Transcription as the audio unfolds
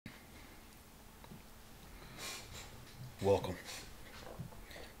Welcome.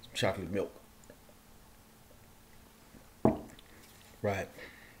 Some chocolate milk. Right.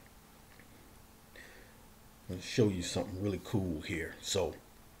 I'm going to show you something really cool here. So,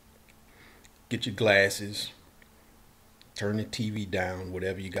 get your glasses, turn the TV down,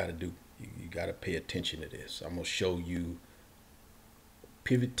 whatever you got to do. You got to pay attention to this. I'm going to show you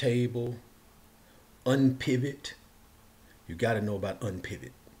pivot table, unpivot. You got to know about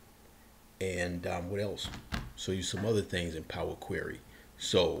unpivot. And what else? Show you some other things in Power Query.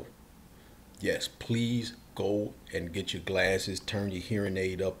 So, yes, please go and get your glasses, turn your hearing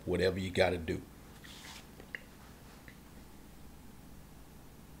aid up, whatever you got to do.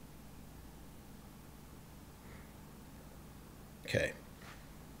 Okay.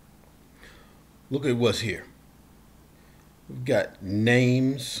 Look at what's here. We've got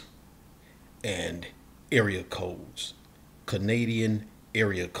names and area codes, Canadian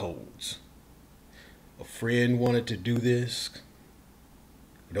area codes. A friend wanted to do this.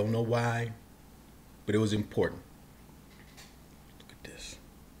 I don't know why, but it was important. Look at this.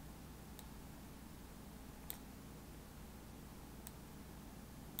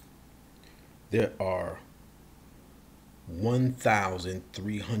 There are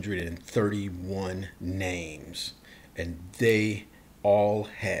 1,331 names, and they all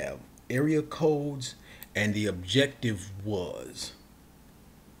have area codes, and the objective was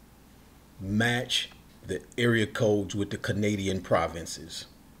match the area codes with the Canadian provinces.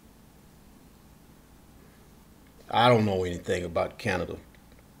 I don't know anything about Canada.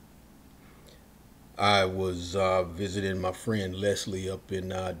 I was visiting my friend Leslie up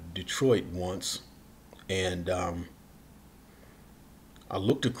in Detroit once, and I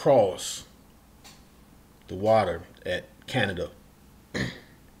looked across the water at Canada. I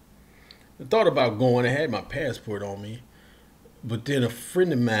thought about going. I had my passport on me, but then a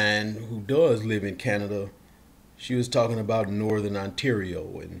friend of mine who does live in Canada, she was talking about Northern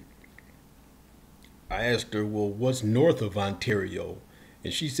Ontario, and I asked her, well, what's north of Ontario?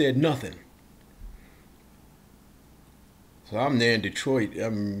 And she said nothing. So I'm there in Detroit,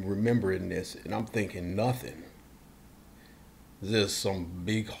 I'm remembering this, and I'm thinking nothing. There's some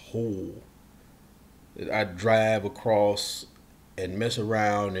big hole that I drive across and mess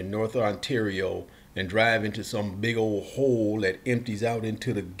around in North Ontario and drive into some big old hole that empties out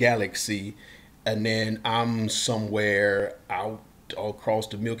into the galaxy, and then I'm somewhere out across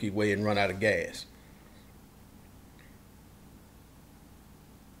the Milky Way and run out of gas.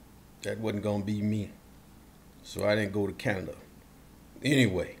 That wasn't gonna be me, so I didn't go to Canada.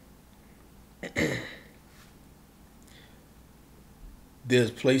 Anyway,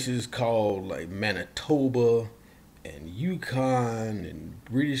 there's places called like Manitoba and Yukon and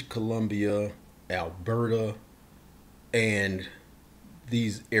British Columbia, Alberta, and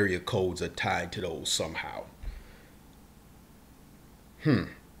these area codes are tied to those somehow.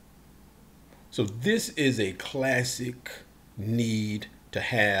 So this is a classic need to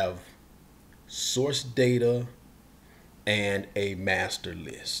have source data and a master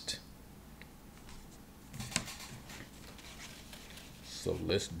list. So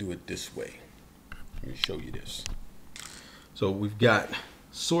let's do it this way. Let me show you this. So we've got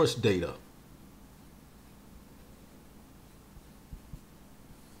source data.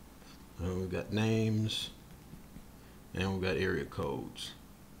 And we've got names, and we've got area codes.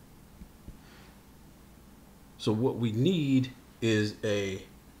 So what we need is a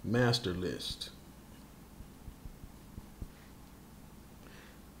master list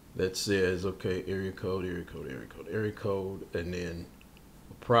that says, okay, area code, area code, area code, area code, and then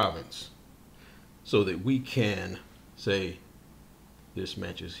a province, so that we can say this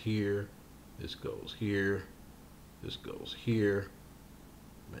matches here, this goes here, this goes here,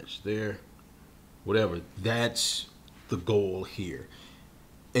 match there, whatever. That's the goal here.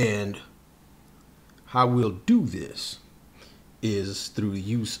 And how we'll do this is through the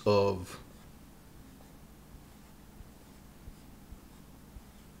use of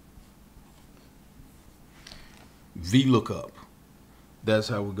VLOOKLUP. That's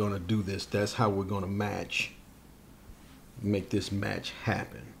how we're going to do this. That's how we're going to make this match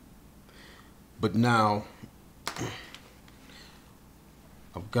happen. But now,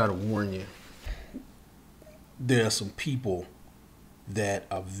 I've got to warn you, there are some people that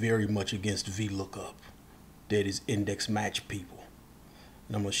are very much against VLOOKUP. That is index match people.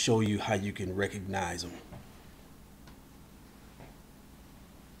 And I'm going to show you how you can recognize them.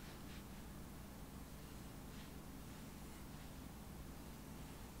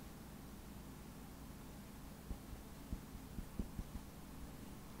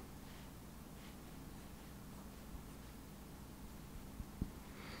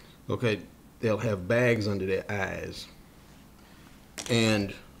 Okay, they'll have bags under their eyes.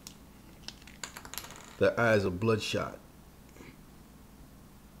 and their eyes are bloodshot.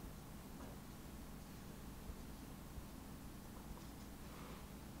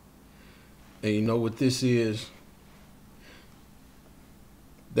 And you know what this is?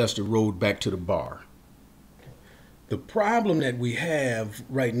 That's the road back to the bar. The problem that we have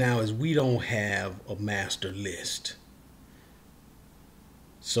right now is we don't have a master list.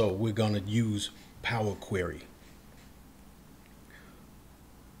 So we're going to use Power Query.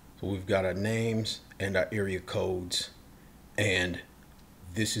 So we've got our names and our area codes, and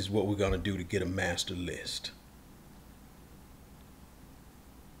this is what we're going to do to get a master list.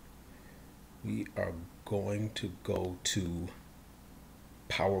 We are going to go to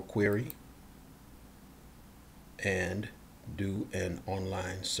Power Query and do an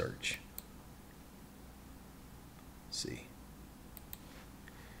online search. Let's see.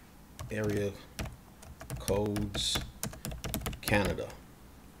 Area codes, Canada.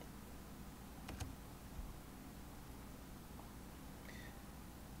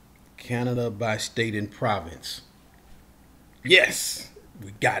 Canada by state and province. Yes,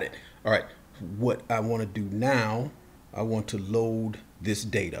 we got it. All right, what I want to do now, I want to load this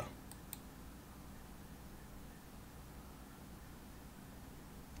data.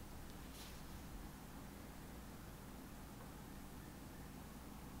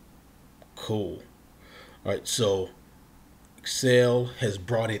 Cool. All right, so Excel has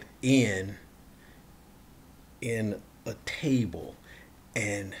brought it in a table,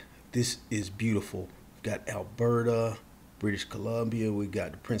 and this is beautiful. We've got Alberta, British Columbia, we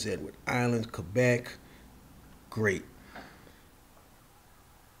got the Prince Edward Islands, Quebec. Great.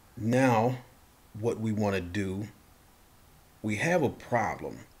 Now, what we want to do, we have a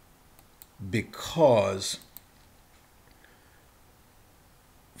problem because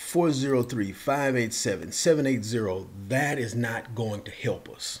 403-587-780, that is not going to help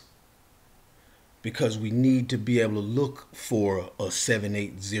us, because we need to be able to look for a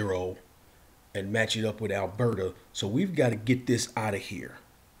 780 and match it up with Alberta. So we've got to get this out of here.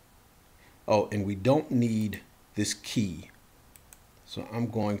 Oh, and we don't need this key. So I'm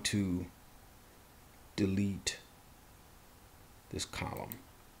going to delete this column.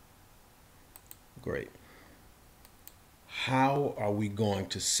 Great. How are we going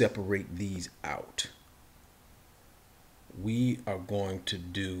to separate these out? We are going to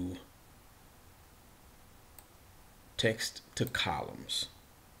do text to columns.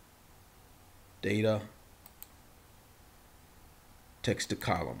 Data, text to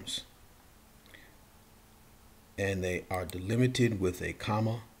columns. And they are delimited with a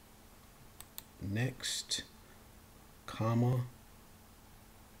comma. Next, comma.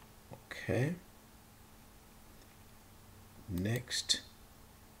 Okay. Next,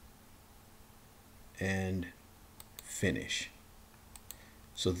 and finish.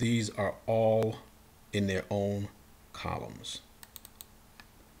 So these are all in their own columns.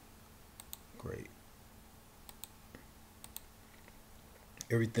 Great.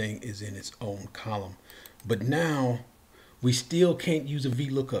 Everything is in its own column. But now we still can't use a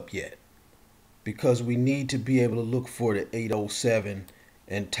VLOOKUP yet, because we need to be able to look for the 807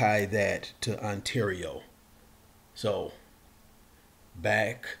 and tie that to Ontario. So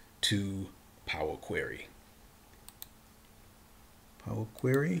back to Power Query. Power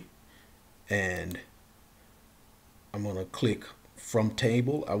Query, and I'm going to click from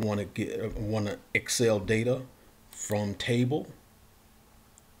table. I want to Excel data from table.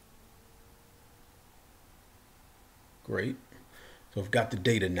 Great. So I've got the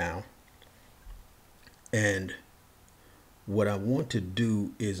data now, and what I want to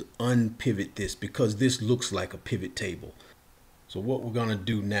do is unpivot this, because this looks like a pivot table. So what we're going to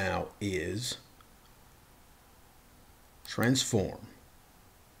do now is transform,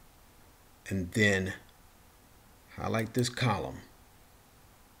 and then highlight this column,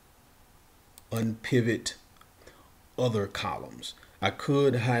 unpivot other columns. I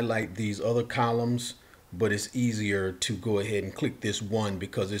could highlight these other columns, but it's easier to go ahead and click this one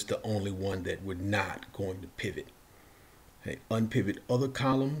because it's the only one that we're not going to pivot. Okay, unpivot other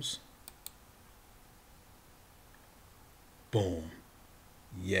columns. Boom.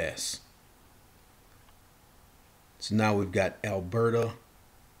 Yes. So now we've got Alberta,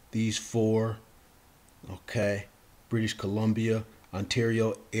 these four, okay, British Columbia,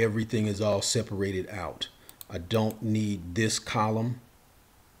 Ontario, everything is all separated out. I don't need this column.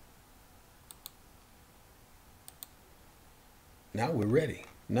 Now we're ready.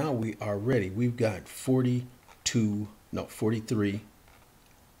 Now we are ready. We've got 43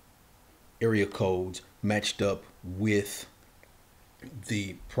 area codes matched up with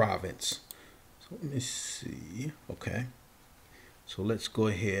the province. So let me see. Okay. So let's go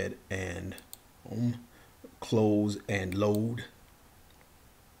ahead and close and load.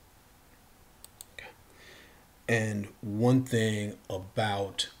 And one thing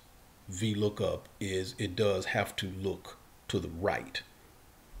about VLOOKUP is it does have to look to the right.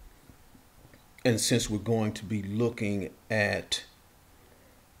 And since we're going to be looking at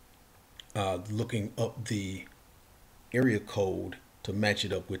looking up the area code to match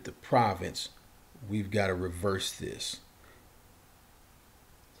it up with the province, we've got to reverse this.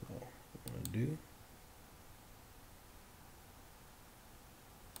 So what I'm going to do,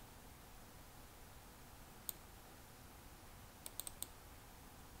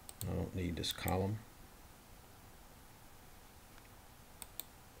 I don't need this column.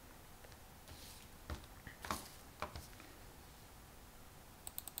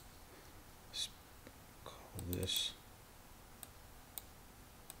 Let's call this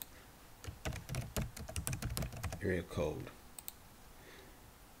area code.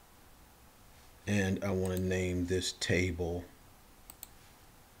 And I want to name this table,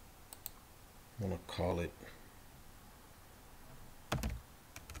 I want to call it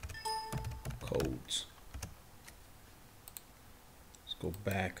codes. Let's go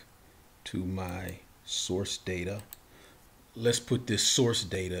back to my source data. Let's put this source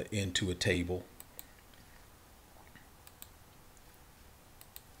data into a table.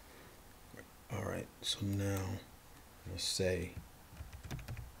 All right, so now let's say,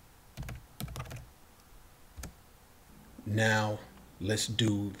 now let's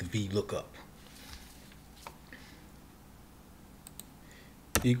do the VLOOKUP.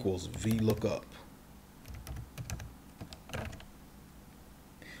 Equals VLOOKUP.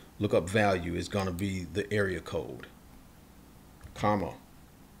 Lookup value is going to be the area code, comma.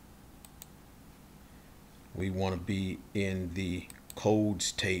 We want to be in the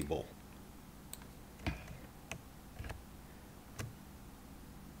codes table.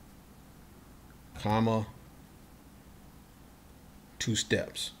 Comma, 2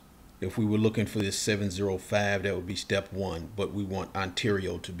 steps. If we were looking for this 705, that would be step 1, but we want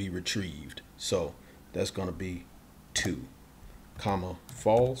Ontario to be retrieved. So that's going to be 2, comma,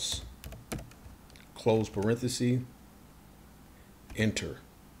 false, close parenthesis, enter.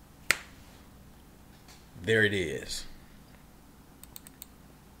 There it is.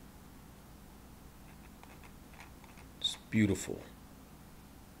 It's beautiful.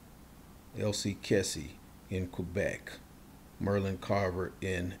 Elsie Kessie in Quebec. Merlin Carver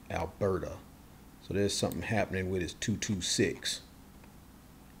in Alberta. So there's something happening with his 226.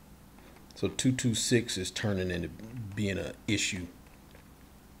 So 226 is turning into being an issue.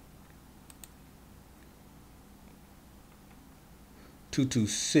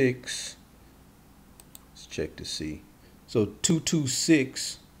 (226), let's check to see. So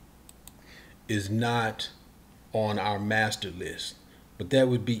 226 is not on our master list, but that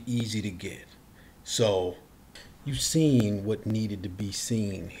would be easy to get. So you've seen what needed to be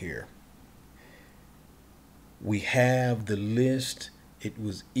seen here. We have the list. It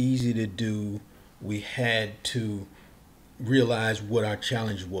was easy to do. We had to realize what our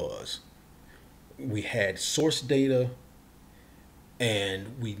challenge was. We had source data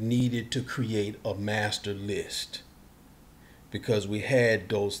and we needed to create a master list because we had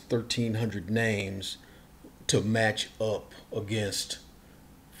those 1,300 names to match up against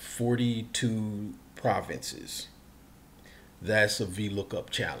 42 provinces. That's a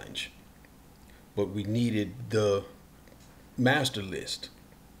VLOOKUP challenge. But we needed the master list.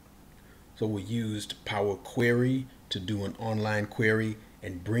 So we used Power Query to do an online query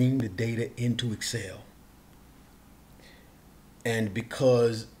and bring the data into Excel. And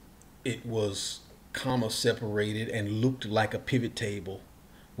because it was comma separated and looked like a pivot table,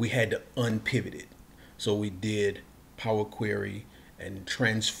 we had to unpivot it. So we did Power Query and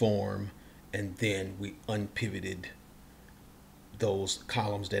transform, and then we unpivoted those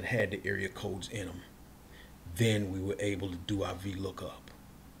columns that had the area codes in them. Then we were able to do our VLOOKUP.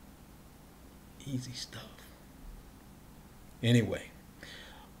 Easy stuff. Anyway,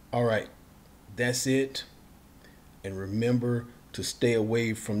 all right, that's it. And remember to stay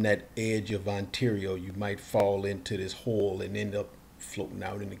away from that edge of Ontario. You might fall into this hole and end up floating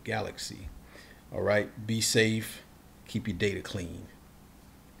out in the galaxy. All right, be safe, keep your data clean.